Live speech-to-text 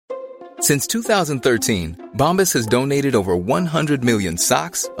Since 2013, Bombas has donated over 100 million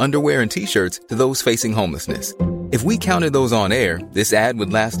socks, underwear, and T-shirts to those facing homelessness. If we counted those on air, this ad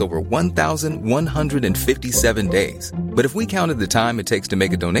would last over 1,157 days. But if we counted the time it takes to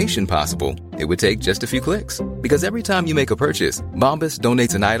make a donation possible, it would take just a few clicks. Because every time you make a purchase, Bombas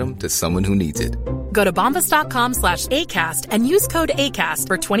donates an item to someone who needs it. Go to bombas.com/ACAST and use code ACAST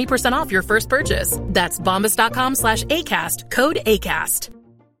for 20% off your first purchase. That's bombas.com/ACAST, code ACAST.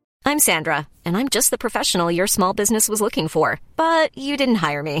 I'm Sandra, and I'm just the professional your small business was looking for. But you didn't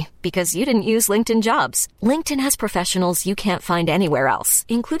hire me because you didn't use LinkedIn Jobs. LinkedIn has professionals you can't find anywhere else,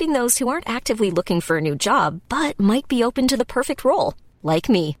 including those who aren't actively looking for a new job, but might be open to the perfect role, like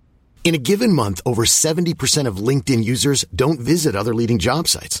me. In a given month, over 70% of LinkedIn users don't visit other leading job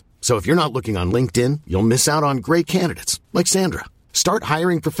sites. So if you're not looking on LinkedIn, you'll miss out on great candidates, like Sandra. Start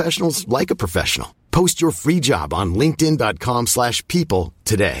hiring professionals like a professional. Post your free job on linkedin.com/people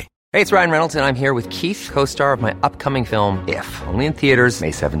today. Hey, it's Ryan Reynolds, and I'm here with Keith, co-star of my upcoming film, If, only in theaters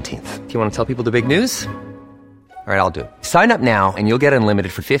May 17th. Do you want to tell people the big news? All right, I'll do it. Sign up now and you'll get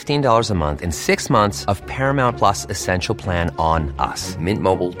unlimited for $15 a month and 6 months of Paramount Plus Essential Plan on us.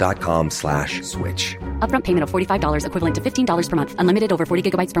 MintMobile.com/switch. Upfront payment of $45 equivalent to $15 per month. Unlimited over 40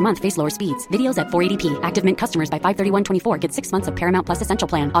 gigabytes per month. Face lower speeds. Videos at 480p. Active Mint customers by 531.24 get 6 months of Paramount Plus Essential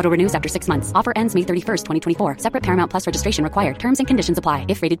Plan. Auto renews after 6 months. Offer ends May 31st, 2024. Separate Paramount Plus registration required. Terms and conditions apply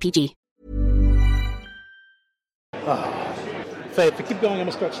if rated PG. Faye, if you keep going, I'm going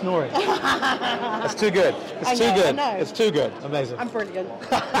to start snoring. That's too good. It's too good. It's too good. Amazing. I'm brilliant.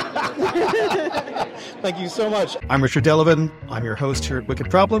 Thank you so much. I'm Richard Delavan. I'm your host here at Wicked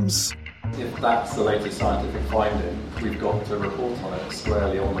Problems. If that's the latest scientific finding, we've got to report on it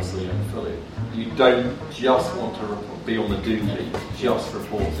squarely, honestly, and fully. You don't just want to be on the doom lead, just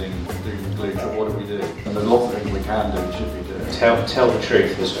reporting doom and gloom. So what do we do? And there's lots of things we can do and should be doing. Tell the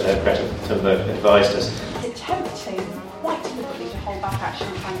truth, as Greta Thunberg advised us. Attempting quite deliberately to hold back action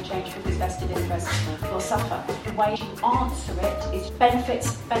on climate change because vested interests will suffer. The way to answer it is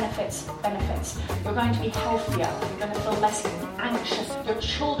benefits, benefits, benefits. You're going to be healthier. You're going to feel less anxious. Your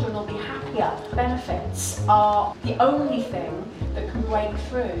children will be happier. Benefits are the only thing that can break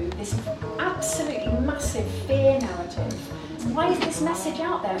through this absolutely massive fear narrative. Why is this message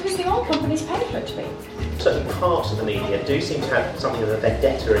out there? Because the oil companies pay for it to be. Certain parts of the media do seem to have something of a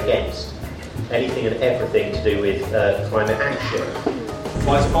vendetta against anything and everything to do with climate action.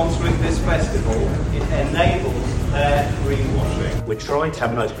 By sponsoring this festival, it enables their greenwashing. We're trying to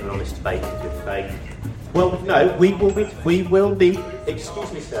have an open and honest debate in good faith. Well, no, we will be.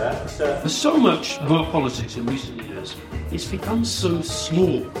 Excuse me, sir. There's so much of our politics in recent years. It's become so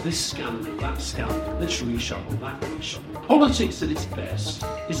small. This scandal, that scandal, this reshuffle, that reshuffle. Politics at its best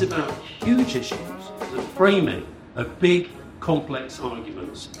is about huge issues, the framing of big, complex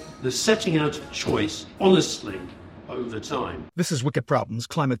arguments, the setting out of choice honestly over time. This is Wicked Problems,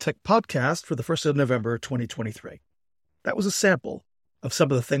 Climate Tech Podcast for the 1st of November, 2023. That was a sample of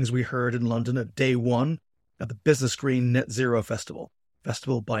some of the things we heard in London at day one of the BusinessGreen Net Zero Festival.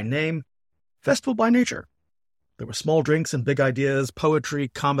 Festival by name, festival by nature. There were small drinks and big ideas, poetry,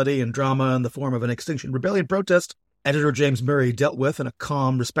 comedy, and drama in the form of an Extinction Rebellion protest editor James Murray dealt with in a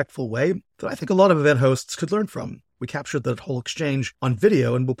calm, respectful way that I think a lot of event hosts could learn from. We captured that whole exchange on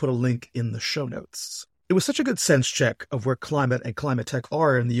video, and we'll put a link in the show notes. It was such a good sense check of where climate and climate tech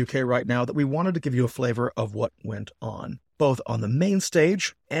are in the UK right now that we wanted to give you a flavor of what went on, both on the main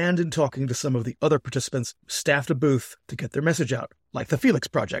stage and in talking to some of the other participants who staffed a booth to get their message out, like the Felix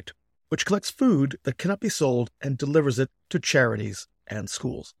Project, which collects food that cannot be sold and delivers it to charities and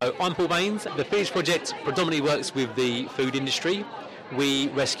schools. I'm Paul Baines. The Felix Project predominantly works with the food industry. We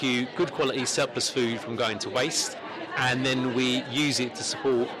rescue good quality surplus food from going to waste, and then we use it to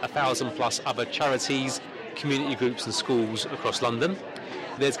support 1,000 plus other charities, community groups and schools across London.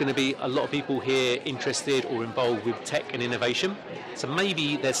 There's going to be a lot of people here interested or involved with tech and innovation. So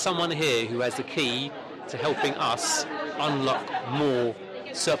maybe there's someone here who has the key to helping us unlock more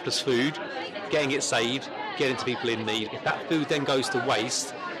surplus food, getting it saved, getting to people in need. If that food then goes to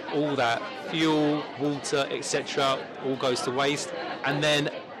waste, all that fuel, water, etc. all goes to waste, and then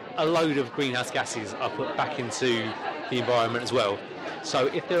a load of greenhouse gases are put back into the environment as well. So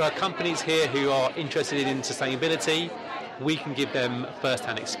if there are companies here who are interested in sustainability, we can give them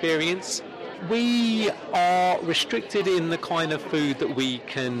first-hand experience. We are restricted in the kind of food that we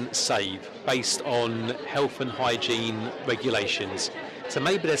can save based on health and hygiene regulations. So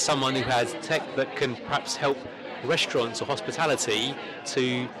maybe there's someone who has tech that can perhaps help restaurants or hospitality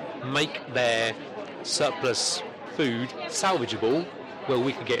to make their surplus food salvageable, where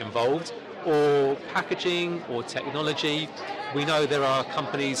we could get involved, or packaging or technology. We know there are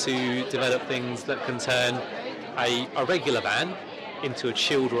companies who develop things that can turn a regular van into a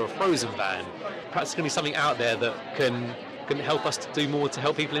chilled or a frozen van. Perhaps there's going to be something out there that can help us to do more to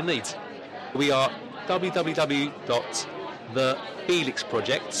help people in need. We are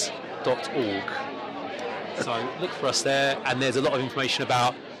www.thefelixprojects.org. So look for us there, and there's a lot of information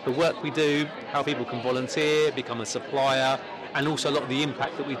about the work we do, how people can volunteer, become a supplier, and also a lot of the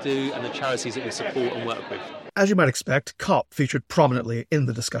impact that we do and the charities that we support and work with. As you might expect, COP featured prominently in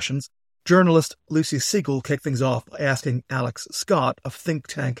the discussions. Journalist Lucy Siegel kicked things off by asking Alex Scott of think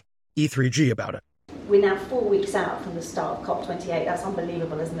tank E3G about it. We're now 4 weeks out from the start of COP28. That's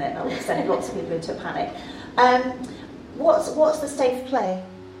unbelievable, isn't it? That would send lots of people into a panic. What's the state of play?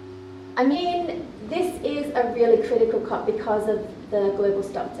 I mean, this is a really critical COP because of the global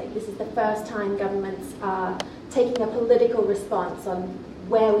stocktake. This is the first time governments are taking a political response on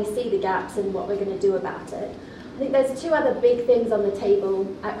where we see the gaps and what we're going to do about it. I think there's two other big things on the table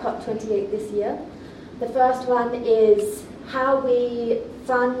at COP28 this year. The first one is how we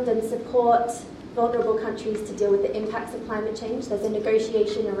fund and support vulnerable countries to deal with the impacts of climate change. There's a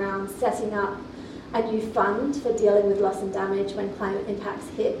negotiation around setting up a new fund for dealing with loss and damage when climate impacts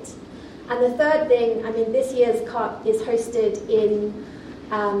hit. And the third thing, I mean, this year's COP is hosted in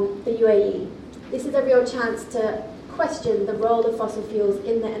the UAE. This is a real chance to question the role of fossil fuels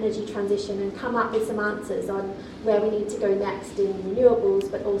in the energy transition and come up with some answers on where we need to go next in renewables,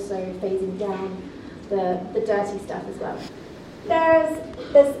 but also phasing down the dirty stuff as well.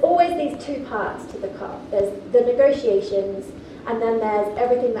 There's always these two parts to the COP. There's the negotiations, and then there's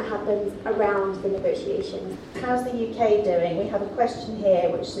everything that happens around the negotiations. How's the UK doing? We have a question here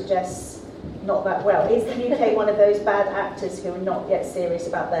which suggests not that well. Is the UK one of those bad actors who are not yet serious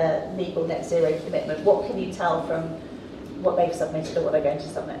about their legal net zero commitment? What can you tell from what they've submitted or what they're going to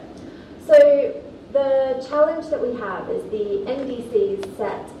submit? So the challenge that we have is the NDCs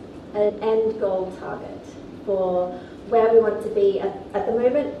set an end goal target for where we want to be. At the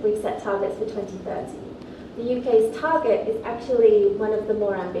moment, we've set targets for 2030. The UK's target is actually one of the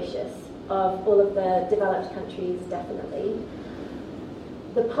more ambitious of all of the developed countries, definitely.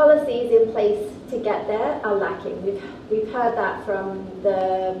 The policies in place to get there are lacking. We've heard that from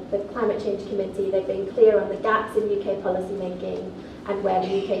the Climate Change Committee. They've been clear on the gaps in UK policy making and where the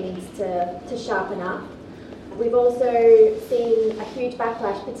UK needs to sharpen up. We've also seen a huge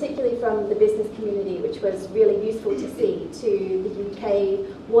backlash, particularly from the business community, which was really useful to see, to the UK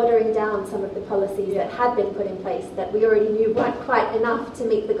watering down some of the policies that had been put in place that we already knew weren't quite enough to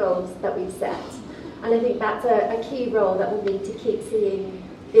meet the goals that we've set. And I think that's a key role that we'll need to keep seeing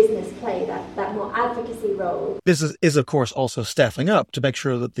business play, that more advocacy role. Business is, of course, also staffing up to make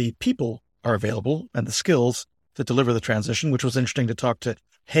sure that the people are available and the skills to deliver the transition, which was interesting to talk to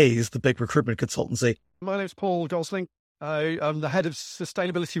Hayes, the big recruitment consultancy. My name's Paul Gosling. I'm the head of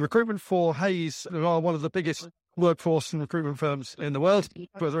sustainability recruitment for Hayes, who are one of the biggest workforce and recruitment firms in the world,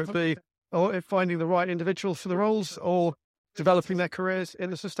 whether it be finding the right individuals for the roles or developing their careers in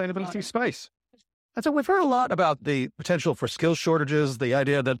the sustainability space. And so we've heard a lot about the potential for skill shortages, the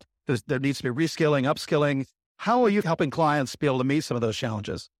idea that there needs to be reskilling, upskilling. How are you helping clients be able to meet some of those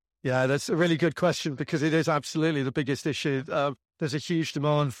challenges? Yeah, that's a really good question because it is absolutely the biggest issue. There's a huge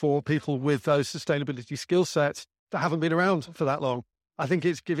demand for people with those sustainability skill sets that haven't been around for that long. I think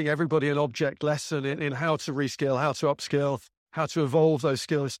it's giving everybody an object lesson in how to reskill, how to upskill, how to evolve those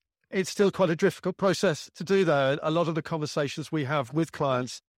skills. It's still quite a difficult process to do that. A lot of the conversations we have with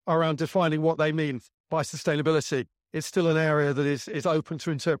clients are around defining what they mean by sustainability. It's still an area that is open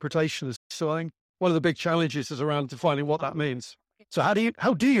to interpretation. So I think one of the big challenges is around defining what that means. So how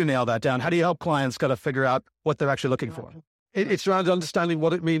do you nail that down? How do you help clients kind of figure out what they're actually looking for? It's around understanding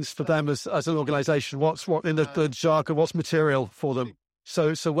what it means for them as an organization, what's in the jargon, what's material for them.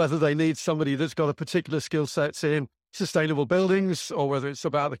 So whether they need somebody that's got a particular skill set in sustainable buildings, or whether it's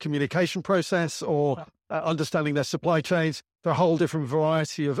about the communication process or understanding their supply chains, there are a whole different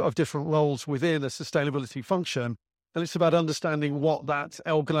variety of different roles within a sustainability function. And it's about understanding what that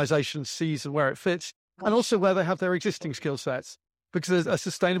organization sees and where it fits, and also where they have their existing skill sets. Because a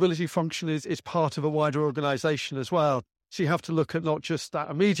sustainability function is part of a wider organization as well. So you have to look at not just that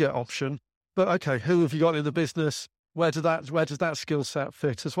immediate option, but okay, who have you got in the business? Where does that skill set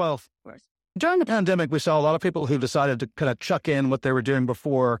fit as well? During the pandemic, we saw a lot of people who decided to kind of chuck in what they were doing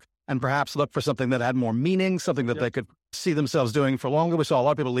before and perhaps look for something that had more meaning, something that they could see themselves doing for longer. We saw a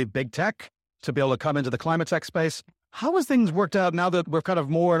lot of people leave big tech to be able to come into the climate tech space. How has things worked out now that we're kind of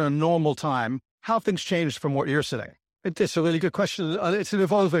more in a normal time? How have things changed from what you're saying? It's a really good question. It's an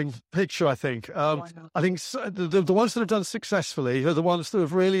evolving picture, I think. I think the ones that have done successfully are the ones that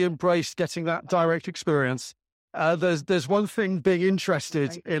have really embraced getting that direct experience. There's one thing being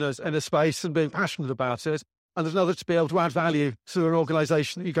interested in a space and being passionate about it, and there's another to be able to add value to an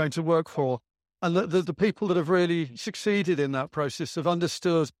organisation that you're going to work for. And the people that have really succeeded in that process have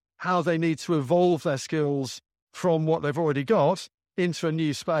understood how they need to evolve their skills from what they've already got into a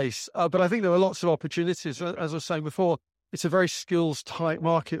new space. But I think there are lots of opportunities. As I was saying before, it's a very skills-tight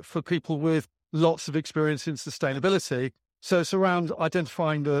market for people with lots of experience in sustainability. So it's around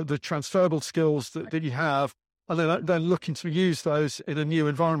identifying the transferable skills that you have, and then looking to use those in a new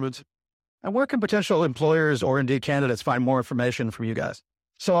environment. And where can potential employers or indeed candidates find more information from you guys?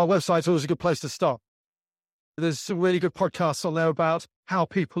 So our website's always a good place to start. There's some really good podcasts on there about how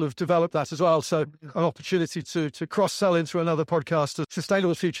people have developed that as well. So an opportunity to cross-sell into another podcast.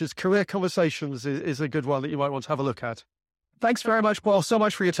 Sustainable Futures Career Conversations is a good one that you might want to have a look at. Thanks very much, Paul, so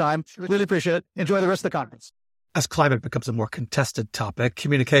much for your time. Really appreciate it. Enjoy the rest of the conference. As climate becomes a more contested topic,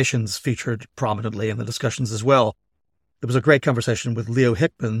 communications featured prominently in the discussions as well. There was a great conversation with Leo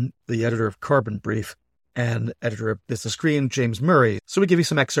Hickman, the editor of Carbon Brief, and editor of BusinessGreen, James Murray. So we give you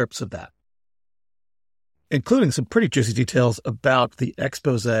some excerpts of that, including some pretty juicy details about the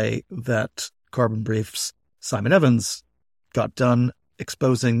expose that Carbon Brief's Simon Evans got done,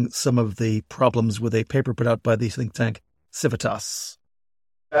 exposing some of the problems with a paper put out by the think tank Civitas.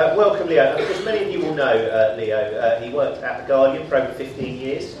 Welcome, Leo. As many of you will know, Leo, he worked at The Guardian for over 15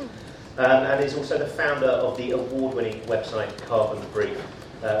 years and is also the founder of the award-winning website Carbon Brief,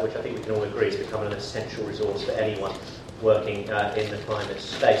 which I think we can all agree has become an essential resource for anyone working in the climate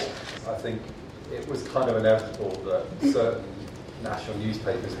space. I think it was kind of inevitable that certain national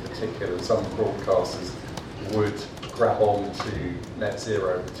newspapers in particular, some broadcasters, would grab on to net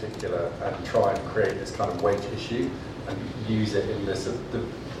zero in particular and try and create this kind of weight issue and use it in this the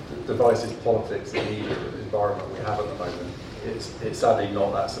divisive politics and media environment we have at the moment. It's sadly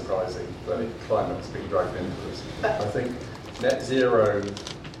not that surprising that climate's been dragged into this. I think net zero,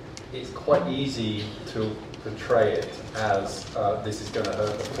 it's quite easy to portray it as this is going to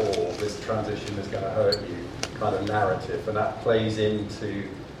hurt the poor, this transition is going to hurt you kind of narrative, and that plays into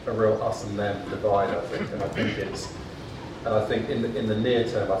a real us and them divide, I think. And I think in the near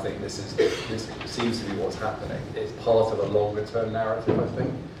term, I think this seems to be what's happening. It's part of a longer term narrative, I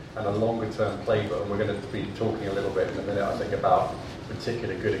think, and a longer term playbook. And we're going to be talking a little bit in a minute, I think, about a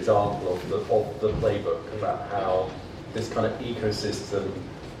particular good example of the playbook, about how this kind of ecosystem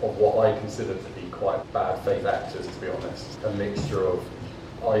of what I consider to be quite bad faith actors, to be honest, a mixture of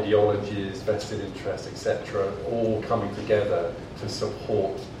ideologies, vested interests, etc., all coming together to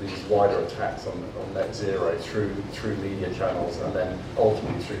support these wider attacks on net zero through media channels and then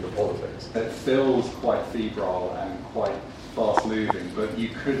ultimately through the politics. It feels quite febrile and quite fast moving, but you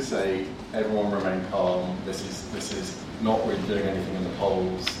could say everyone remain calm. This is not really doing anything in the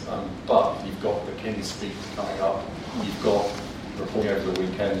polls, but you've got the King's speech coming up. You've got reporting over the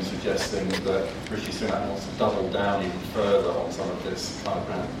weekend suggesting that Rishi Sunak wants to double down even further on some of this kind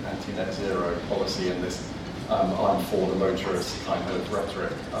of anti-net zero policy and this I'm for the motorist kind of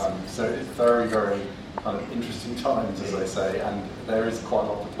rhetoric. So it's very, very kind of interesting times, as I say, and there is quite a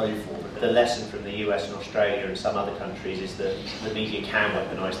lot to play for. The lesson from the US and Australia and some other countries is that the media can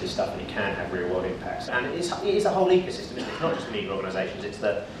weaponise this stuff and it can have real-world impacts. And it is a whole ecosystem, isn't it? It's not just the media organisations, it's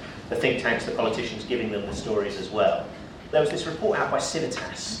the think tanks, the politicians giving them the stories as well. There was this report out by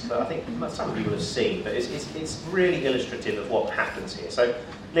Civitas that I think some of you will have seen, but it's really illustrative of what happens here. So,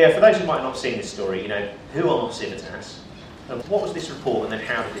 Leo, for those who might not have seen this story, who are Civitas? And what was this report, and then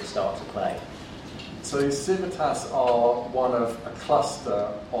how did it start to play? So Civitas are one of a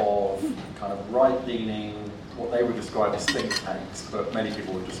cluster of kind of right-leaning, what they would describe as think tanks, but many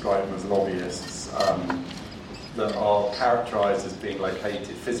people would describe them as lobbyists, that are characterised as being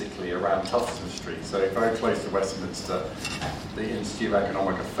located physically around Tufton Street, so very close to Westminster. The Institute of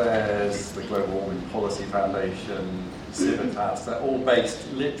Economic Affairs, the Global Warming Policy Foundation, Civitas, they're all based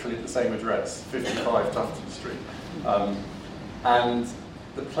literally at the same address, 55 Tufton Street. And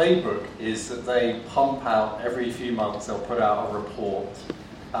the playbook is that they pump out every few months, they'll put out a report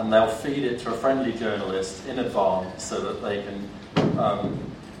and they'll feed it to a friendly journalist in advance so that they can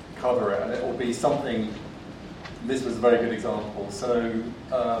cover it, and it will be something. This was a very good example. So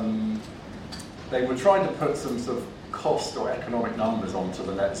they were trying to put some sort of cost or economic numbers onto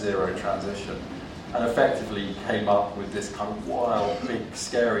the net zero transition, and effectively came up with this kind of wild, big,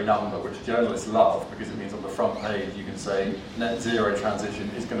 scary number, which journalists love because it means on the front page you can say net zero transition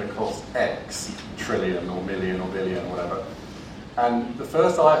is going to cost X trillion or million or billion or whatever. And the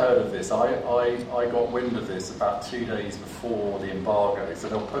first I heard of this, I got wind of this about 2 days before the embargo. So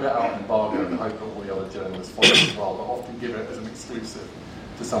they'll put it out on embargo and hope that all the other journalists follow as well, but often give it as an exclusive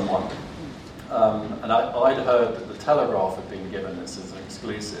to someone. and I'd heard that the Telegraph had been given this as an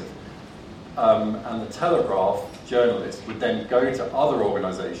exclusive. And the Telegraph journalists would then go to other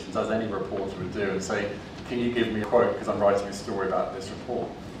organisations, as any reporter would do, and say, can you give me a quote because I'm writing a story about this report?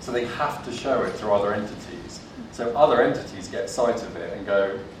 So they have to show it to other entities. So other entities get sight of it and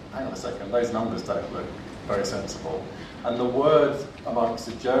go, hang on a second, those numbers don't look very sensible. And the word amongst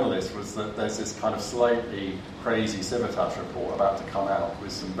the journalists was that there's this kind of slightly crazy Civitas report about to come out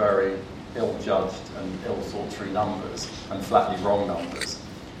with some very ill-judged and ill-thought-through numbers and flatly wrong numbers.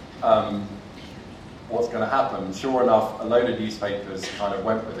 What's going to happen? Sure enough, a load of newspapers kind of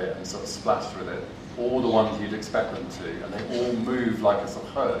went with it and sort of splashed with it, all the ones you'd expect them to, and they all moved like a sort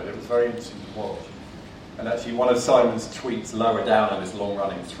of herd. It was very interesting to watch. And actually, one of Simon's tweets lower down in this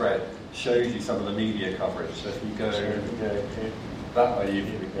long-running thread shows you some of the media coverage. So if you go that way, you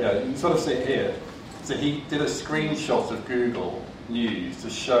can sort of see it here. So he did a screenshot of Google News to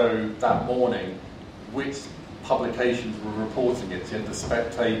show that morning which publications were reporting it. So you had The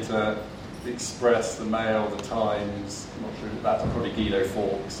Spectator, The Express, The Mail, The Times. I'm not sure, that's probably Guido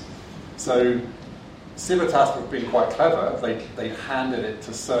Fawkes. So Civitas have been quite clever. They handed it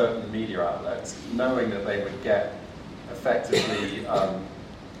to certain media outlets, knowing that they would get effectively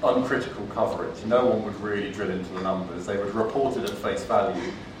uncritical coverage. No one would really drill into the numbers. They would report it at face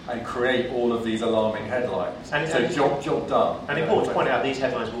value and create all of these alarming headlines. Job done. And important to point out, these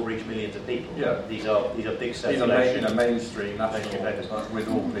headlines will reach millions of people. Yeah. These are big circulation. These are mainstream national with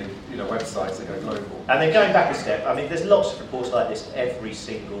all the websites that go global. And then going back a step, I mean, there's lots of reports like this every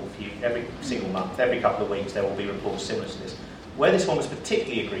single month, every couple of weeks there will be reports similar to this. Where this one was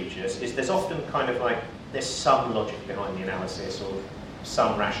particularly egregious is there's often kind of like, there's some logic behind the analysis or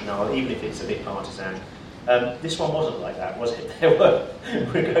some rationale, even if it's a bit partisan. This one wasn't like that, was it? There were.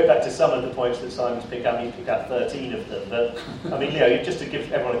 We go back to some of the points that Simon's picked up. He's picked up 13 of them. But I mean, just to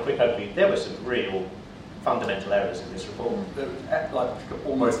give everyone a quick overview, there were some real fundamental errors in this report. Like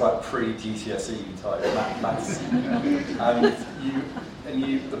almost like pre-GCSE type maths.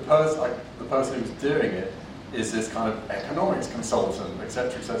 The person who's doing it is this kind of economics consultant,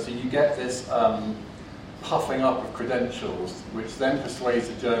 etc., etc. So you get this puffing up of credentials, which then persuades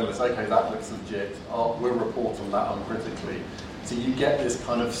the journalist, okay, that looks legit, we'll report on that uncritically. So you get this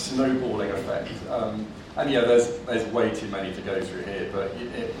kind of snowballing effect. There's way too many to go through here, but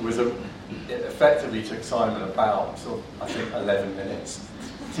it effectively took Simon about, I think, 11 minutes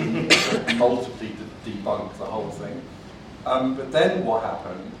to multiply debunk the whole thing. But then what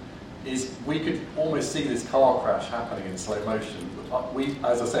happened is we could almost see this car crash happening in slow motion.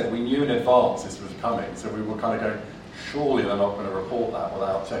 As I said, we knew in advance this was coming, so we were kind of going, surely they're not going to report that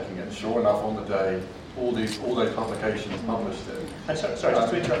without checking it. Sure enough, on the day, all those publications published it. And sorry,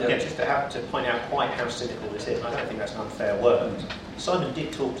 just to interrupt again, just to point out quite how cynical this is. I don't think that's an unfair word. Simon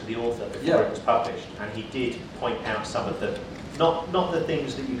did talk to the author before it was published, and he did point out some of the, not the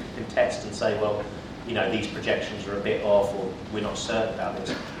things that you could contest and say, well, these projections are a bit off, or we're not certain about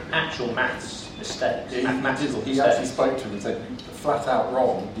this. Actual maths mistakes. He actually spoke to him and said, flat out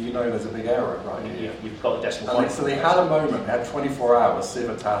wrong, do you know there's a big error right here? You've got the decimal point. So they had a moment, they had 24 hours,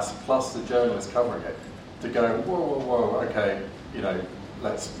 Civitas plus the journalist covering it, to go, whoa, okay,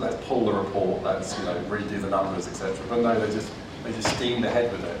 let's pull the report, let's redo the numbers, etc. But no, they just steamed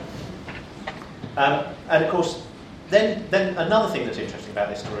ahead with it. And of course, then another thing that's interesting about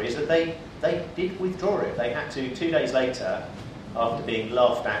this story is that they did withdraw it. They had to 2 days later, after being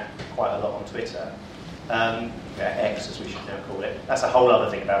laughed at quite a lot on Twitter, X as we should now call it. That's a whole other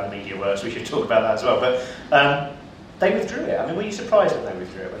thing about the media works. We should talk about that as well. But they withdrew it. I mean, were you surprised when they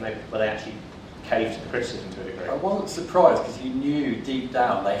withdrew it? When they actually caved to the criticism to a degree? I wasn't surprised because you knew deep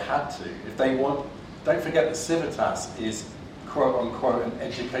down they had to. If they want, don't forget that Civitas is quote unquote an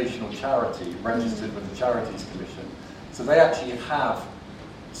educational charity registered with the Charities Commission. So they actually have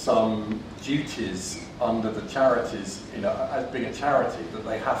some duties under the charities, as being a charity, that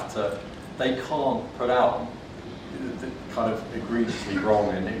they can't put out the kind of egregiously wrong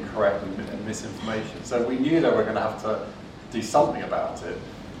and incorrect and misinformation. So we knew they were going to have to do something about it.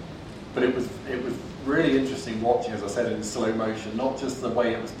 But it was really interesting watching, as I said, in slow motion, not just the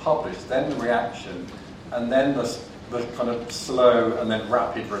way it was published, then the reaction, and then the kind of slow and then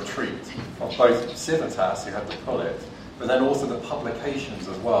rapid retreat of both Civitas, who had to pull it, but then also the publications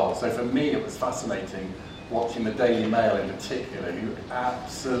as well. So for me, it was fascinating watching the Daily Mail in particular, who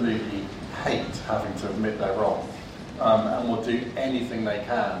absolutely hate having to admit they're wrong, and will do anything they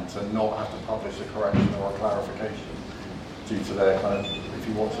can to not have to publish a correction or a clarification due to their kind of, if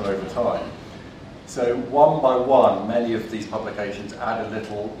you watch them over time. So one by one, many of these publications added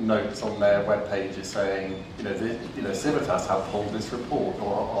little notes on their web pages saying, Civitas have pulled this report,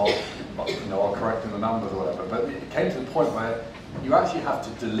 or are correcting the numbers or whatever. But it came to the point where you actually have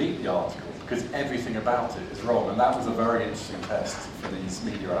to delete the article because everything about it is wrong, and that was a very interesting test for these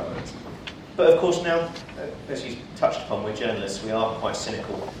media outlets. But of course now, as you touched upon, we're journalists, we are quite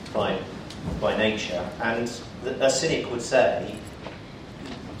cynical by nature, and a cynic would say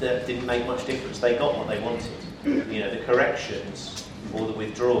that it didn't make much difference. They got what they wanted. The corrections or the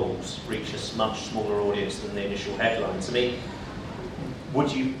withdrawals reach a much smaller audience than the initial headlines. I mean,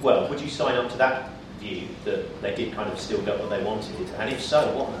 would you sign up to that view that they did kind of still get what they wanted? And if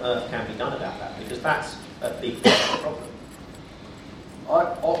so, what on earth can be done about that? Because that's a big problem.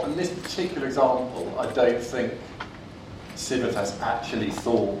 On this particular example, I don't think Civitas actually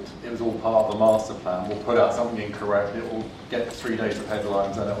thought it was all part of the master plan. We'll put out something incorrect, it will get 3 days of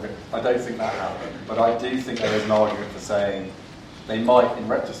headlines, and I don't think that happened. But I do think there is an argument for saying they might, in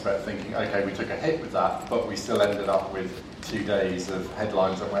retrospect, thinking, okay, we took a hit with that, but we still ended up with 2 days of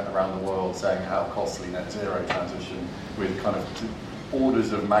headlines that went around the world saying how costly net zero transition with kind of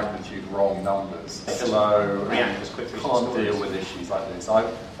orders of magnitude wrong numbers. Slow and can't deal with issues like this.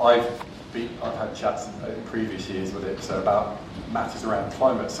 I've had chats in previous years with it about matters around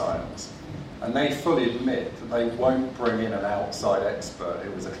climate science, and they fully admit that they won't bring in an outside expert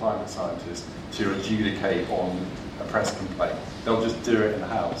who is a climate scientist to adjudicate on a press complaint. They'll just do it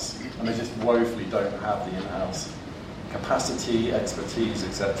in-house, and they just woefully don't have the in-house capacity, expertise,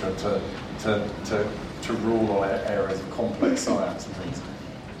 etc. to rule on areas of complex science and things.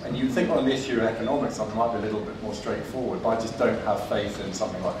 And you'd think on an issue of economics something might be a little bit more straightforward, but I just don't have faith in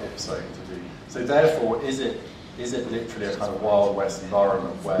something like IPSO to do. So therefore, is it literally a kind of Wild West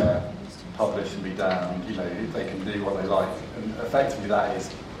environment where publish and be damned, they can do what they like? And effectively that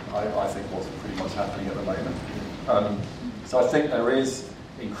is, I think, what's pretty much happening at the moment. So I think there is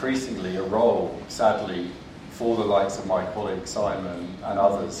increasingly a role, sadly, for the likes of my colleague Simon and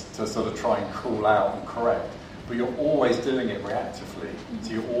others to sort of try and call out and correct. But you're always doing it reactively,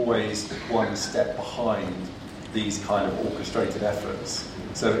 so you're always one step behind these kind of orchestrated efforts.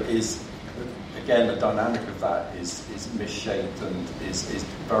 So it is, again, the dynamic of that is misshaped and is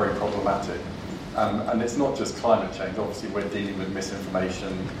very problematic. And it's not just climate change. Obviously, we're dealing with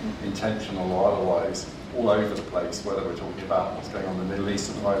misinformation, intentional or otherwise, all over the place, whether we're talking about what's going on in the Middle East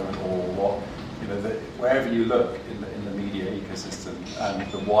at the moment or what, wherever you look in the media ecosystem and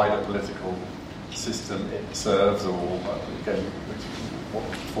the wider political system it serves, or again, what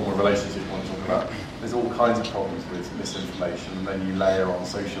form of relationship you want to talk about. There's all kinds of problems with misinformation, and then you layer on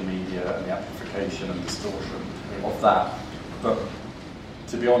social media and the amplification and distortion of that. But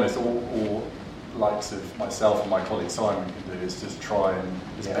to be honest, all likes of myself and my colleague Simon can do is just try and,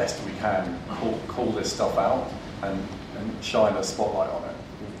 as best we can, call this stuff out and shine a spotlight on it.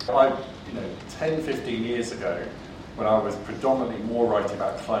 10, 15 years ago, when I was predominantly more writing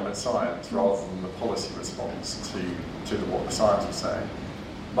about climate science rather than the policy response to what the science was saying.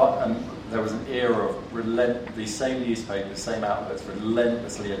 And there was an era of these same newspapers, same outlets,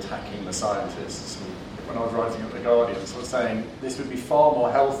 relentlessly attacking the scientists. When I was writing at The Guardian, sort of saying this would be far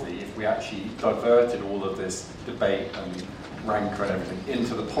more healthy if we actually diverted all of this debate and rancour and everything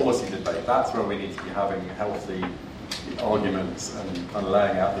into the policy debate. That's where we need to be having healthy arguments and kind of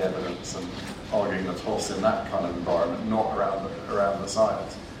laying out the evidence and arguing the toss in that kind of environment, not around the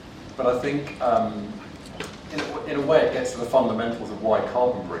science. But I think, in a way, it gets to the fundamentals of why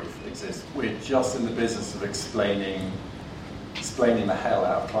Carbon Brief exists. We're just in the business of explaining the hell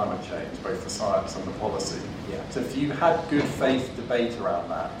out of climate change, both the science and the policy. Yeah. So if you had good faith debate around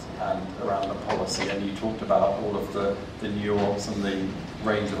that and around the policy, and you talked about all of the nuance and the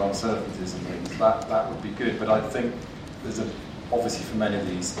range of uncertainties and things, that would be good. But I think there's obviously for many of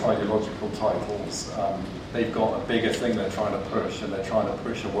these ideological titles, they've got a bigger thing they're trying to push, and they're trying to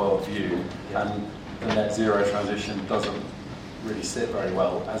push a worldview, and the net zero transition doesn't really sit very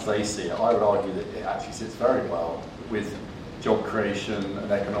well as they see it. I would argue that it actually sits very well with job creation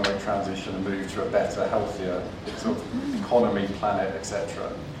and economic transition and move to a better, healthier sort of economy, planet,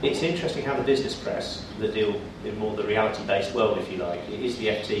 etc. It's interesting how the business press that deal in more the reality-based world, if you like, it is the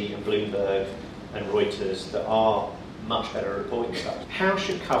FT and Bloomberg and Reuters that are much better at reporting stuff. How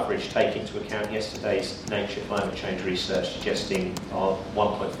should coverage take into account yesterday's Nature climate change research suggesting our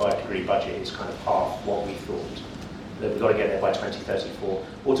 1.5 degree budget is kind of half what we thought, that we've got to get there by 2034?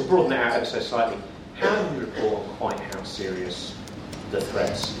 Or to broaden it out ever so slightly, how do we report on quite how serious the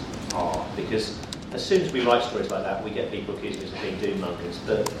threats are? Because as soon as we write stories like that, we get people accusing us of being doom mongers,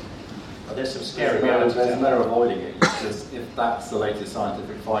 but there's some scary realities. There's no avoiding it, because if that's the latest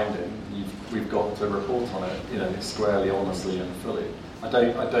scientific finding, we've got to report on it, squarely, honestly, and fully. I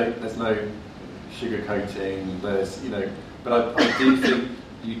don't. There's no sugarcoating. But I do think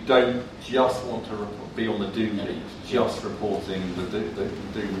you don't just want to be on the doom lead, just reporting the doom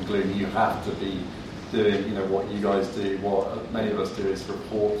and gloom. You have to be doing, you know, what you guys do, what many of us do, is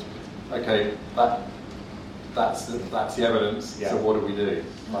report. Okay, that's the evidence. Yeah. So what do we do?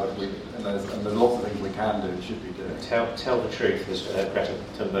 And there's lots of things we can do and should be doing. Tell the truth, as Greta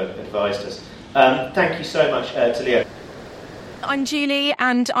Thunberg advised us. Thank you so much to Leo. I'm Julie,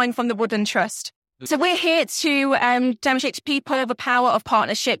 and I'm from the Woodland Trust. So we're here to demonstrate to people the power of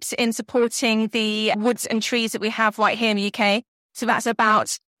partnerships in supporting the woods and trees that we have right here in the UK. So that's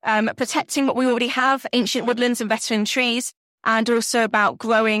about protecting what we already have, ancient woodlands and veteran trees, and also about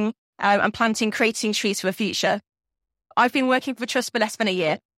growing and creating trees for the future. I've been working for the Trust for less than a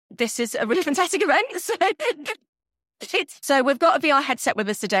year. This is a really fantastic event. So we've got a VR headset with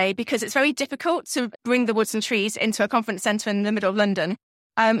us today because it's very difficult to bring the woods and trees into a conference centre in the middle of London.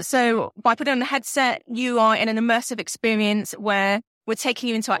 So by putting on the headset, you are in an immersive experience where we're taking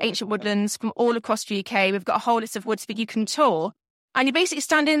you into our ancient woodlands from all across the UK. We've got a whole list of woods that you can tour. And you're basically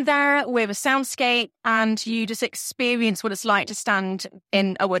standing there with a soundscape and you just experience what it's like to stand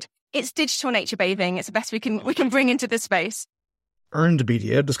in a wood. It's digital nature bathing. It's the best we can bring into this space. Earned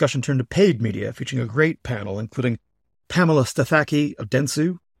media, discussion turned to paid media, featuring a great panel, including Pamela Stathaki of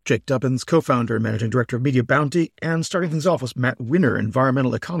Dentsu, Jake Dubbins, co-founder and managing director of Media Bounty, and starting things off was Matt Winner,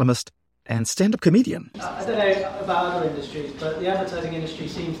 environmental economist and stand-up comedian. I don't know about other industries, but the advertising industry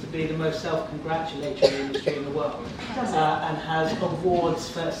seems to be the most self-congratulatory industry in the world, and has awards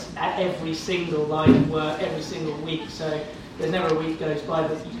for every single line of work, every single week. So there's never a week goes by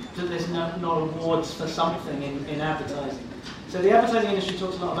that there's not awards for something in advertising. So the advertising industry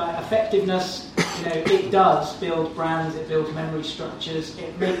talks a lot about effectiveness. You know, it does build brands, it builds memory structures,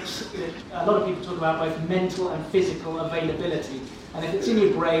 it makes a lot of people talk about both mental and physical availability. And if it's in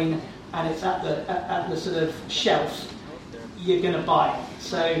your brain and it's at the sort of shelf, you're going to buy it.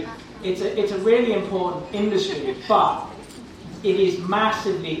 So it's a really important industry, but it is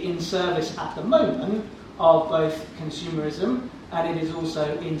massively in service at the moment of both consumerism, and it is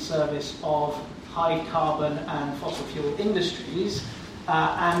also in service of high carbon and fossil fuel industries,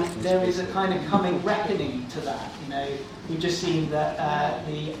 and there is a kind of coming reckoning to that. You know, we've just seen that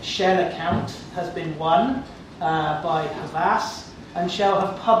the Shell account has been won by Havas, and Shell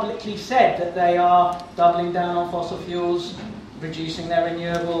have publicly said that they are doubling down on fossil fuels, reducing their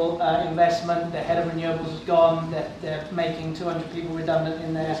renewable investment. Their head of renewables is gone. They're making 200 people redundant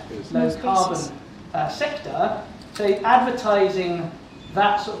in their low carbon sector. So advertising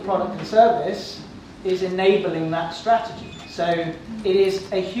that sort of product and service is enabling that strategy. So it is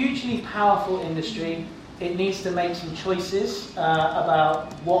a hugely powerful industry. It needs to make some choices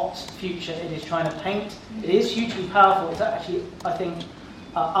about what future it is trying to paint. It is hugely powerful. It's actually, I think,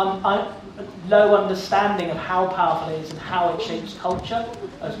 low understanding of how powerful it is and how it shapes culture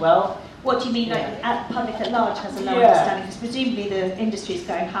as well. What do you mean, like the public at large has a low understanding? Because presumably the industry is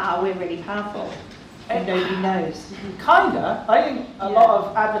going, we're really powerful. And nobody knows. Kinda. I think a lot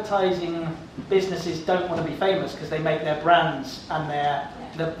of advertising businesses don't want to be famous because they make their brands and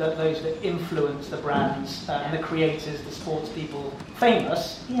those that influence the brands and the creators, the sports people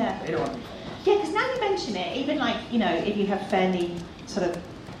famous. Yeah. They don't want to be famous. Yeah, because now you mention it, even like, you know, if you have fairly sort of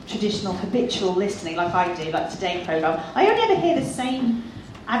traditional habitual listening like I do, like Today programme, I only ever hear the same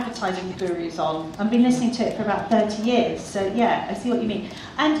advertising gurus on. I've been listening to it for about 30 years, so yeah, I see what you mean.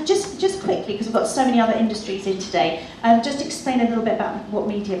 And just quickly, because we've got so many other industries in today, just explain a little bit about what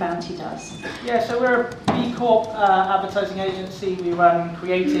Media Bounty does. Yeah, so we're a B Corp advertising agency. We run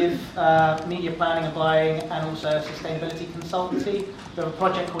creative, media planning and buying, and also sustainability consultancy. We have a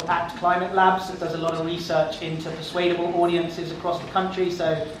project called Act Climate Labs that does a lot of research into persuadable audiences across the country,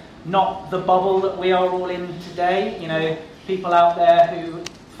 so not the bubble that we are all in today, you know, people out there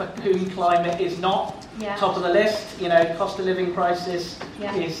for whom climate is not top of the list. You know, cost of living crisis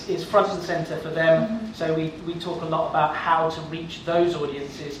is front and centre for them. Mm-hmm. So we talk a lot about how to reach those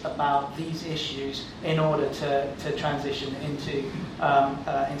audiences about these issues in order to transition into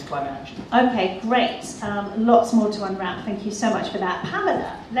climate action. Okay, great. Lots more to unwrap. Thank you so much for that.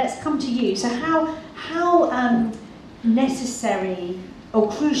 Pamela, let's come to you. So how necessary or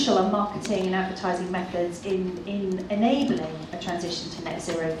crucial are marketing and advertising methods in enabling a transition to net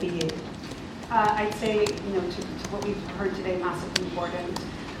zero for you? I'd say, to what we've heard today, massively important.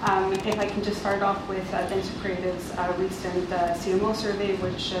 If I can just start off with Dentsu Creative's recent CMO survey,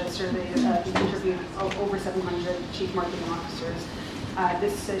 which interviewed over 700 chief marketing officers.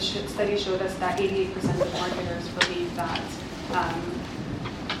 This study showed us that 88% of marketers believe that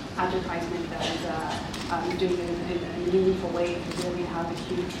advertisement that doing it in a meaningful way can really have a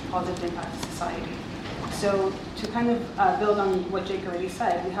huge positive impact to society. So to kind of build on what Jake already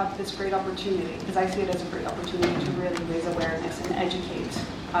said, we have this great opportunity, because I see it as a great opportunity to really raise awareness and educate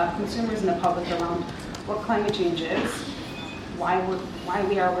consumers and the public around what climate change is, why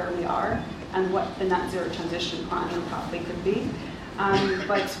we are where we are, and what the net zero transition plan and pathway could be.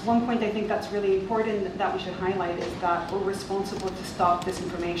 But one point I think that's really important that we should highlight is that we're responsible to stop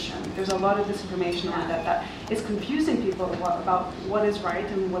disinformation. There's a lot of disinformation around that is confusing people about what is right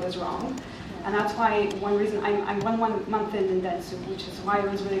and what is wrong. And that's why one reason I'm 1 month in Dentsu, which is why I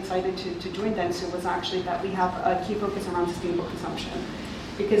was really excited to join Dentsu, was actually that we have a key focus around sustainable consumption.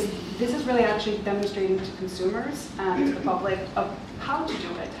 Because this is really actually demonstrating to consumers and to the public of how to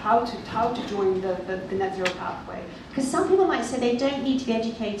do it, how to join the net zero pathway. Because some people might say they don't need to be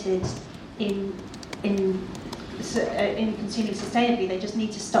educated in consuming sustainably. They just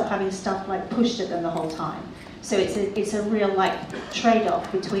need to stop having stuff like pushed at them the whole time. So it's a real like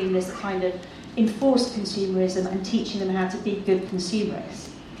trade-off between this kind of enforced consumerism and teaching them how to be good consumers.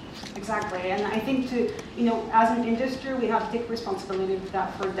 Exactly, and I think as an industry, we have to take responsibility for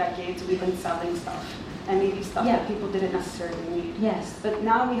that. For decades, we've been selling stuff, and maybe stuff that people didn't necessarily need. Yes. But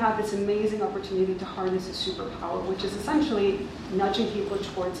now we have this amazing opportunity to harness a superpower, which is essentially nudging people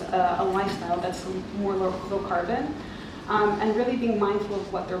towards a lifestyle that's more low carbon, and really being mindful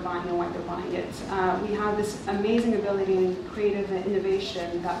of what they're buying and why they're buying it. We have this amazing ability in creative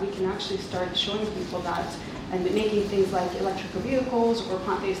innovation that we can actually start showing people that, and making things like electrical vehicles or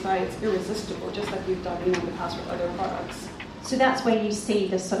plant-based diets irresistible, just like we've done in the past with other products. So that's where you see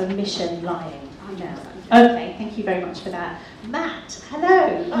the sort of mission lying now. Okay, thank you very much for that. Matt,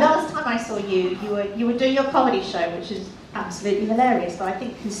 hello. Last time I saw you, you were doing your comedy show, which is absolutely hilarious, but I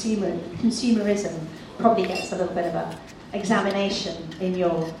think consumerism probably gets a little bit of a examination in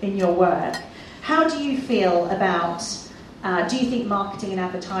your work. How do you feel about, do you think marketing and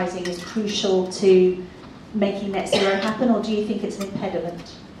advertising is crucial to making net zero happen, or do you think it's an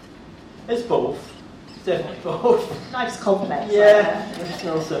impediment? It's both. It's definitely both. Nice complex. Yeah, there's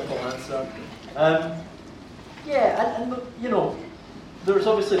no simple answer. And there's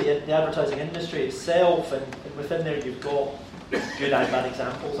obviously the advertising industry itself, and within there you've got good and bad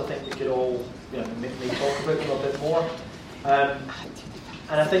examples. I think we could all maybe talk about them a bit more.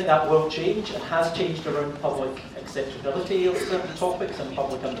 And I think that will change. It has changed around public acceptability of certain topics and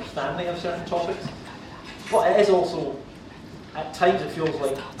public understanding of certain topics. But it is also, at times it feels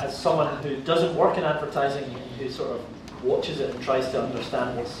like, as someone who doesn't work in advertising and who sort of watches it and tries to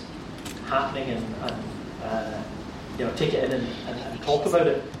understand what's happening and take it in and talk about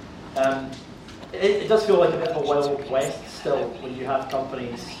it, it does feel like a bit of a wild west still when you have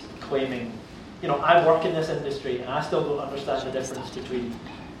companies claiming, I work in this industry and I still don't understand the difference between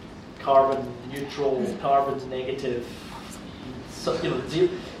carbon neutral, carbon negative,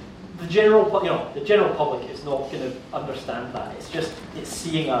 the general public is not going to understand that. It's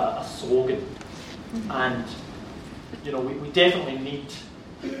seeing a slogan, and we definitely need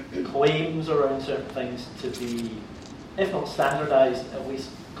claims around certain things to be, if not standardised, at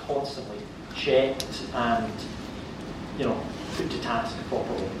least constantly checked and put to task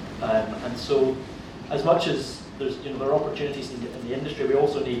properly. And so, as much as there are opportunities in the industry, we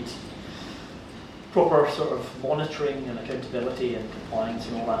also need proper sort of monitoring and accountability and compliance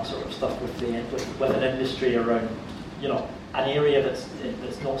and all that sort of stuff with an industry around an area that's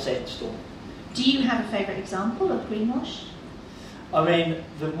not set in stone. Do you have a favourite example of greenwash? I mean,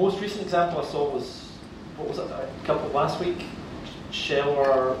 the most recent example I saw was, a couple last week. Shell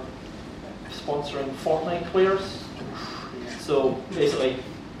are sponsoring Fortnite players, so basically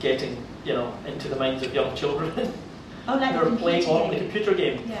getting into the minds of young children. Oh, like they're playing on the computer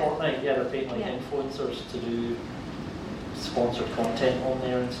game, yeah. Fortnite. Yeah, they're paying influencers to do sponsored content on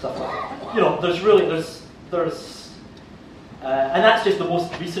there and stuff like that. There's and that's just the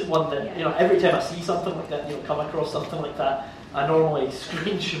most recent one that every time I see something like that, come across something like that, I normally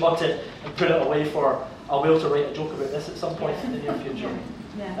screenshot it and put it away for I'll be able to write a joke about this at some point in the near future.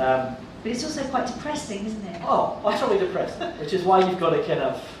 Yeah. But it's also quite depressing, isn't it? Oh, utterly depressing. Which is why you've got to kind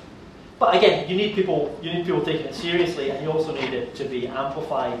of. But again, you need people taking it seriously, and you also need it to be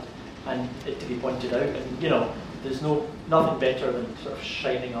amplified and it to be pointed out. And there's nothing better than sort of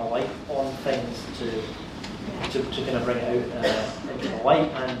shining a light on things to kind of bring it out into the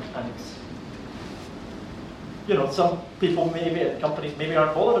light. And some people maybe at companies maybe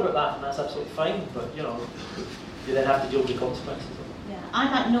aren't bothered about that, and that's absolutely fine. But you then have to deal with the consequences. Yeah, I'm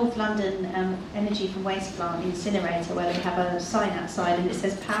at North London Energy from Waste Plant incinerator, where they have a sign outside and it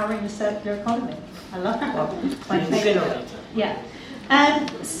says "Powering the Circular Economy." I love that. My favourite. Yeah.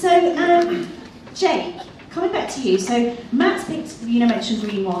 So, Jake, coming back to you, so Matt's mentioned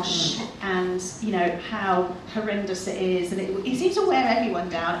greenwash and how horrendous it is, and it seems to wear everyone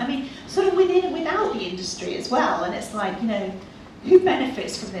down. I mean, sort of without the industry as well, and it's like who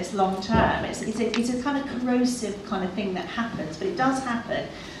benefits from this long term? It's a kind of corrosive kind of thing that happens, but it does happen.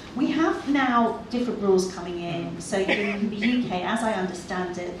 We have now different rules coming in. So in the UK, as I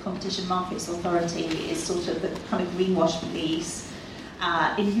understand it, the Competition Markets Authority is sort of the kind of greenwash police.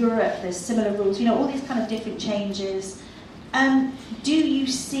 In Europe, there's similar rules. All these kind of different changes. Do you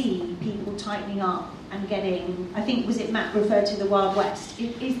see people tightening up and getting? I think was it Matt referred to the Wild West?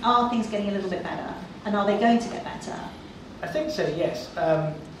 Are things getting a little bit better, and are they going to get better? I think so. Yes.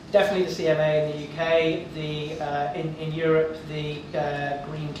 Definitely the CMA in the UK, in Europe the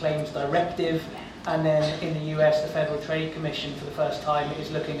Green Claims Directive, and then in the US the Federal Trade Commission for the first time is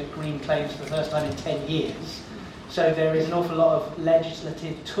looking at green claims for the first time in 10 years. So there is an awful lot of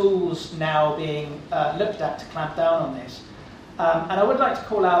legislative tools now being looked at to clamp down on this. And I would like to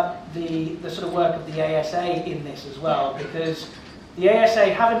call out the sort of work of the ASA in this as well, because the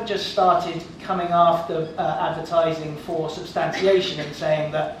ASA haven't just started coming after advertising for substantiation and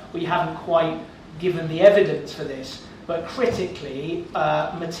saying that we haven't quite given the evidence for this, but critically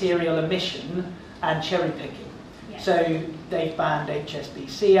material omission and cherry picking. Yes. So they've banned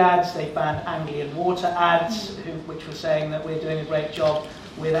HSBC ads, they've banned Anglian water ads, which were saying that we're doing a great job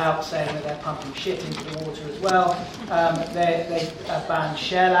without saying that they're pumping shit into the water as well. They've banned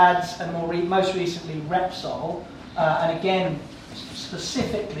Shell ads, and most recently Repsol, and again,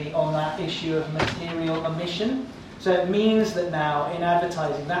 specifically on that issue of material omission. So it means that now in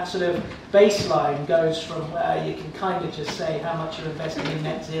advertising, that sort of baseline goes from where you can kind of just say how much you're investing in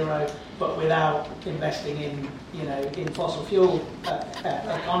net zero, but without investing in, in fossil fuel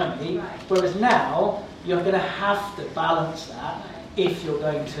economy. Whereas now you're going to have to balance that if you're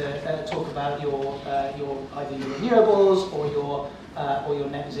going to talk about your either your renewables or your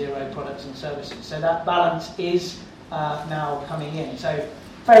net zero products and services. So that balance is now coming in. So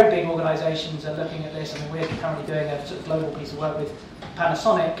very big organisations are looking at this. I mean, we're currently doing a sort of global piece of work with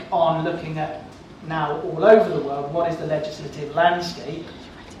Panasonic on looking at now all over the world what is the legislative landscape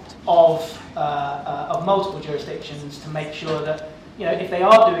of multiple jurisdictions to make sure that if they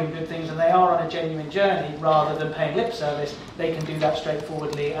are doing good things and they are on a genuine journey rather than paying lip service, they can do that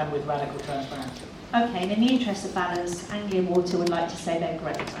straightforwardly and with radical transparency. Okay, and in the interest of balance, Anglian Water would like to say they're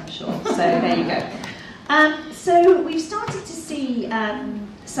great, I'm sure. So there you go. So we've started to see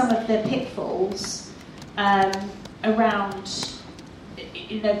some of the pitfalls around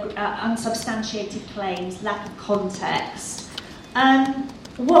unsubstantiated claims, lack of context.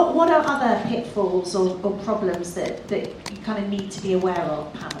 What are other pitfalls or problems that you kind of need to be aware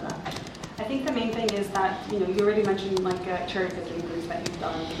of, Pamela? I think the main thing is that you already mentioned cherry picking things that you've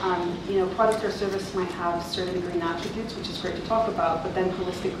done. Product or service might have certain green attributes, which is great to talk about, but then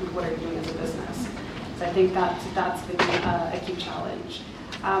holistically, what are you doing as a business? So I think that's going to be a key challenge.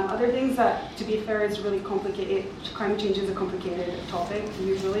 Other things that, to be fair, is really complicated. Climate change is a complicated topic,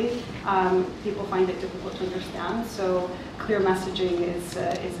 usually. People find it difficult to understand, so clear messaging is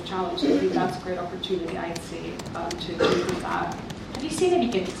a challenge. So I think that's a great opportunity, I see, to do that. Have you seen any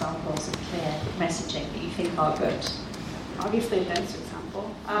good examples of clear messaging that you think are good? Obviously, a dense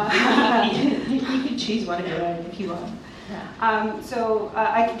example. You can choose one of your own if you want. Yeah. So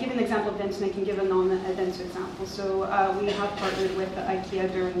I can give an example of dense, and I can give a non-dense example. So we have partnered with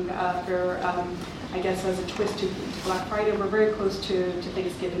IKEA during their, I guess, as a twist to Black Friday. We're very close to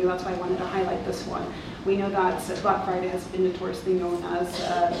Thanksgiving, and that's why I wanted to highlight this one. We know that Black Friday has been notoriously known as,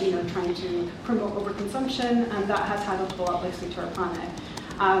 trying to promote overconsumption, and that has had a toll, obviously, to our planet.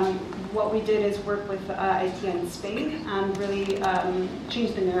 What we did is work with IKEA in Spain and really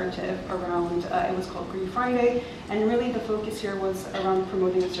change the narrative around, it was called Green Friday, and really the focus here was around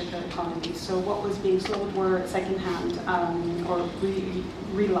promoting a circular economy. So what was being sold were secondhand or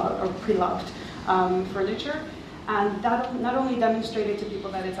pre-loved furniture. And that not only demonstrated to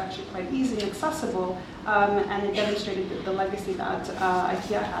people that it's actually quite easy and accessible, and it demonstrated the legacy that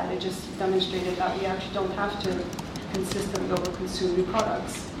IKEA had. It just demonstrated that we actually don't have to consistently overconsume new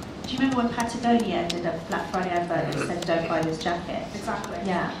products. Do you remember when Patagonia did a Black Friday advert that said, "Don't buy this jacket"? Exactly.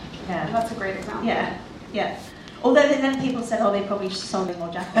 Yeah. And that's a great example. Yeah. Although then people said, "Oh, they probably sold more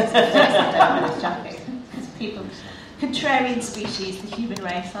jackets." Don't buy this jacket. Because people, contrarian species, the human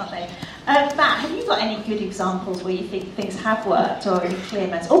race, aren't they? Matt, have you got any good examples where you think things have worked, or any clear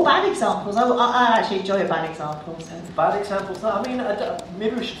messages, or bad examples? I actually enjoy a bad example. So. Bad examples? I mean,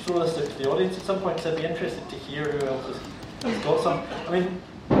 maybe we should throw this out to the audience at some point, because I'd be interested to hear who else has got some. I mean,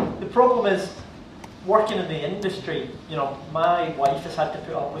 the problem is, working in the industry, you know, my wife has had to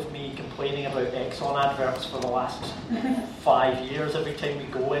put up with me complaining about Exxon adverts for the last 5 years. Every time we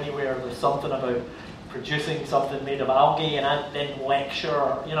go anywhere, there's something about producing something made of algae, and I then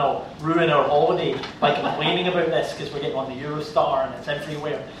lecture, you know, ruin our holiday by complaining about this because we're getting on the Eurostar and it's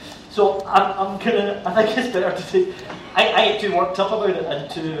everywhere. So I think it's better to say, I get too worked up about it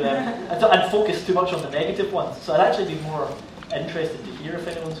and focus too much on the negative ones. So I'd actually be more interested to hear if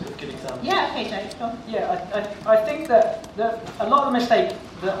anyone's got good examples. Yeah, okay, Jake, go on. Yeah, I think that a lot of the mistake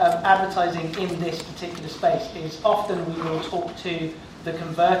that advertising in this particular space is often we will talk to the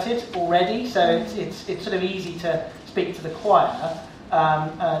converted already, so it's sort of easy to speak to the choir,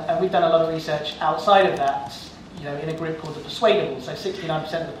 and we've done a lot of research outside of that, you know, in a group called the Persuadable, so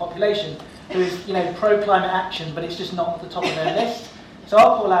 69% of the population who is, you know, pro-climate action, but it's just not at the top of their list. So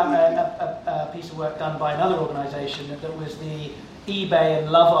I'll call out a piece of work done by another organisation that was the eBay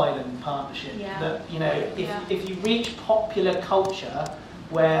and Love Island partnership. Yeah. That, you know, if you reach popular culture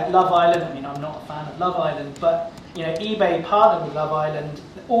where Love Island, I mean, I'm not a fan of Love Island, but, you know, eBay partnered with Love Island,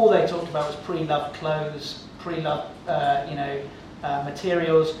 all they talked about was pre-loved clothes, pre-loved,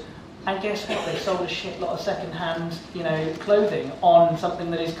 materials, and guess what? They sold a shitload of second-hand, you know, clothing on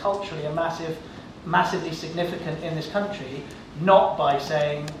something that is culturally massively significant in this country, not by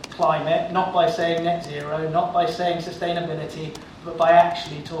saying climate, not by saying net zero, not by saying sustainability, but by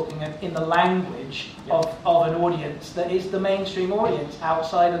actually talking in the language of an audience that is the mainstream audience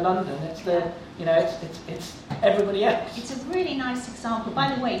outside of London. It's the, you know, it's everybody else. It's a really nice example.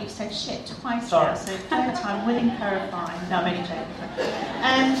 By the way, you've said shit twice Sorry. now, so third time, willing clarifying. No, I'm only joking.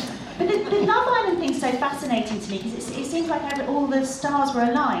 But the Love Island thing's so fascinating to me because it seems like all the stars were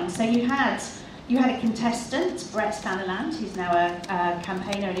aligned. So you had a contestant, Brett Staniland, who's now a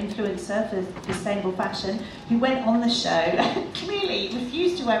campaigner and influencer for sustainable fashion, who went on the show and clearly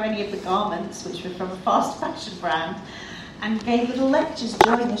refused to wear any of the garments, which were from a fast fashion brand, and gave little lectures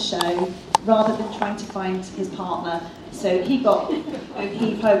during the show rather than trying to find his partner. So he got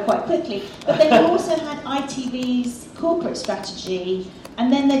heave-ho quite quickly. But then you also had ITV's corporate strategy, and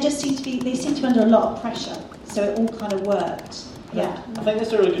then they seem to be under a lot of pressure. So it all kind of worked. Yeah. I think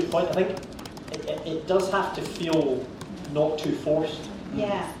that's a really good point. I think it does have to feel not too forced.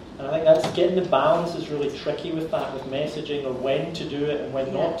 Yeah. And I think that's getting the balance is really tricky with that, with messaging, or when to do it and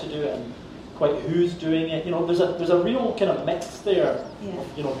when not to do it, and quite who's doing it. You know, there's a real kind of mix there. Yeah.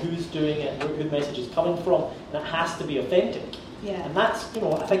 Of, you know, who's doing it, who the message is coming from, and it has to be authentic. Yeah. And that's, you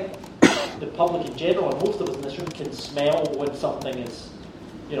know, I think the public in general, and most of us in this room, can smell when something is,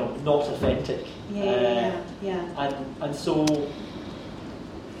 you know, not authentic. Yeah. And so,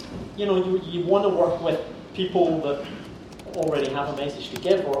 you know, you want to work with people that already have a message to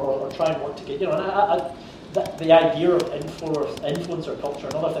give, or try and work to get, you know, the idea of influencer culture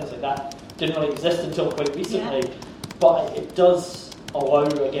and other things like that didn't really exist until quite recently, but it does allow,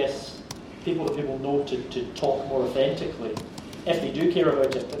 I guess, people that people know to talk more authentically if they do care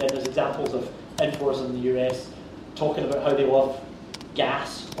about it. But then there's examples of influencers in the US talking about how they love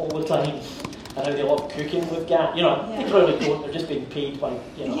gas all the time and how they love cooking with gas. You know, they probably don't, they're just being paid by,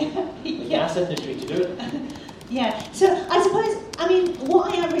 you know, the gas industry to do it. Yeah, so I suppose, I mean,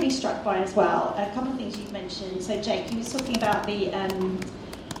 what I am really struck by as well, a couple of things you've mentioned. So Jake, you were talking about the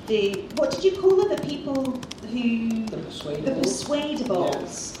what did you call them? The people who... The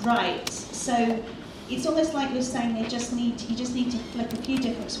persuadables. Right. So it's almost like you're saying you just need to flip a few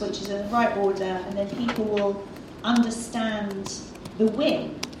different switches in the right order, and then people will understand the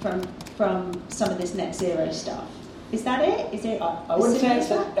win from some of this net zero stuff. Is that it? Is it? I wouldn't say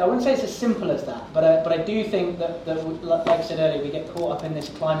it's as simple as that, but I do think that like I said earlier, we get caught up in this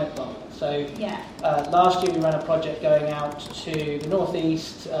climate bubble. So last year we ran a project going out to the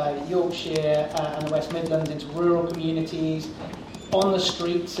northeast, Yorkshire, and the West Midlands, into rural communities, on the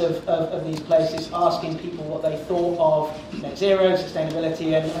streets of these places, asking people what they thought of net zero,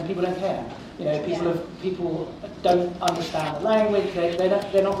 sustainability, and people don't care. You know, people don't understand the language.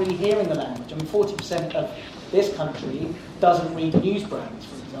 They're not really hearing the language. I mean, 40% of this country doesn't read news brands,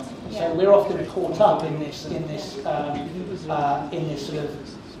 for example. So we're often caught up in this sort of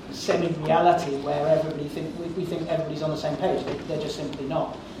semi-reality where we think everybody's on the same page. They're just simply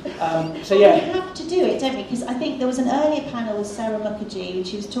not. So we have to do it, don't we? Because I think there was an earlier panel with Sarah Mukherjee, and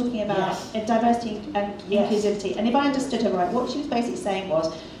she was talking about diversity and inclusivity. And if I understood her right, what she was basically saying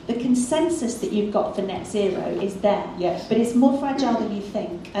was the consensus that you've got for net zero is there, but it's more fragile than you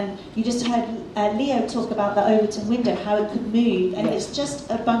think. And you just heard Leo talk about the Overton window, how it could move, and it's just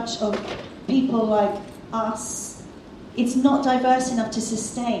a bunch of people like us. It's not diverse enough to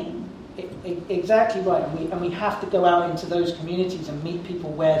sustain Exactly right, and we have to go out into those communities and meet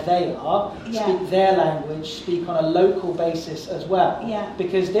people where they are, Yeah. speak their language, speak on a local basis as well. Yeah.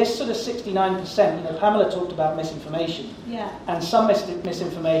 Because this sort of 69%, Pamela talked about misinformation, Yeah. and some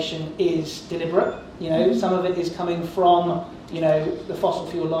misinformation is deliberate. Some of it is coming from the fossil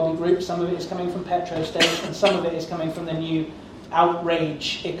fuel lobby group, some of it is coming from petrostate, and some of it is coming from the new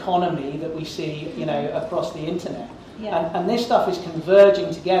outrage economy that we see across the internet. Yeah. And this stuff is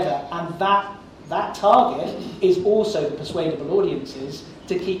converging together, and that target is also the persuadable audiences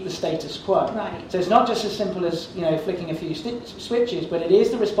to keep the status quo. Right. So it's not just as simple as flicking a few switches, but it is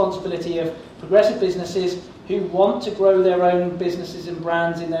the responsibility of progressive businesses who want to grow their own businesses and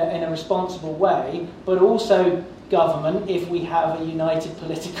brands in a responsible way, but also government, if we have a united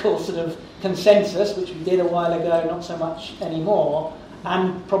political sort of consensus, which we did a while ago, not so much anymore,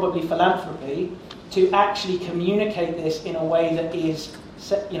 and probably philanthropy, to actually communicate this in a way that is,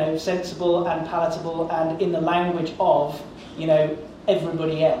 sensible and palatable and in the language of,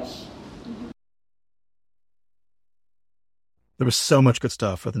 everybody else. There was so much good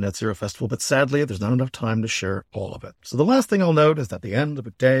stuff for the Net Zero Festival, but sadly, there's not enough time to share all of it. So the last thing I'll note is at the end of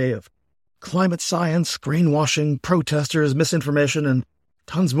a day of climate science, greenwashing, protesters, misinformation, and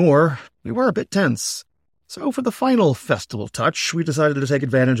tons more, we were a bit tense. So for the final festival touch, we decided to take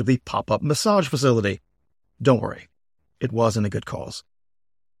advantage of the pop-up massage facility. Don't worry, it wasn't a good cause.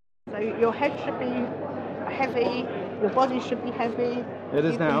 So your head should be heavy, your body should be heavy. It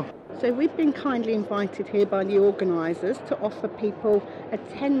is now. So we've been kindly invited here by the organisers to offer people a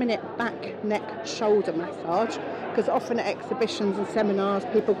 10-minute back, neck, shoulder massage, because often at exhibitions and seminars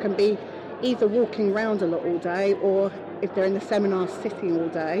people can be either walking around a lot all day, or if they're in the seminar sitting all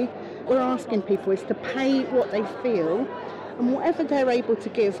day. We're asking people is to pay what they feel, and whatever they're able to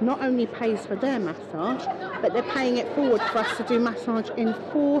give not only pays for their massage, but they're paying it forward for us to do massage in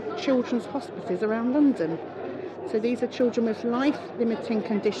 4 children's hospices around London. So these are children with life-limiting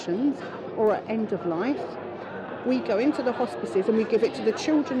conditions or at end of life. We go into the hospices and we give it to the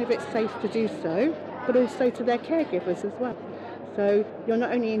children if it's safe to do so, but also to their caregivers as well. So you're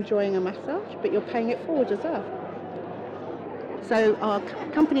not only enjoying a massage, but you're paying it forward as well. So our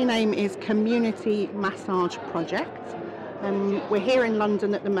company name is Community Massage Project. We're here in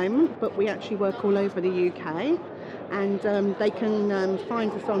London at the moment, but we actually work all over the UK. And they can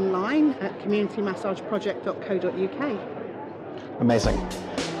find us online at communitymassageproject.co.uk. Amazing.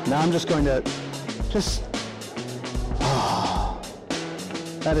 Now I'm just going to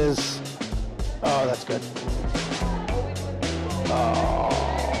that's good.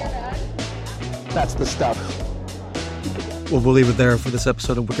 That's the stuff. Well, we'll leave it there for this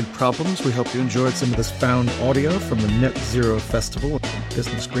episode of Wicked Problems. We hope you enjoyed some of this found audio from the Net Zero Festival at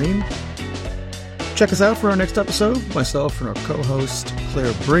BusinessGreen. Check us out for our next episode, myself and our co-host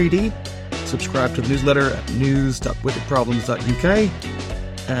Claire Brady. Subscribe to the newsletter at news.wickedproblems.uk.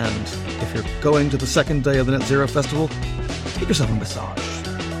 And if you're going to the second day of the Net Zero Festival, get yourself a massage.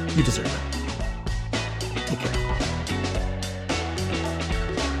 You deserve it. Take care.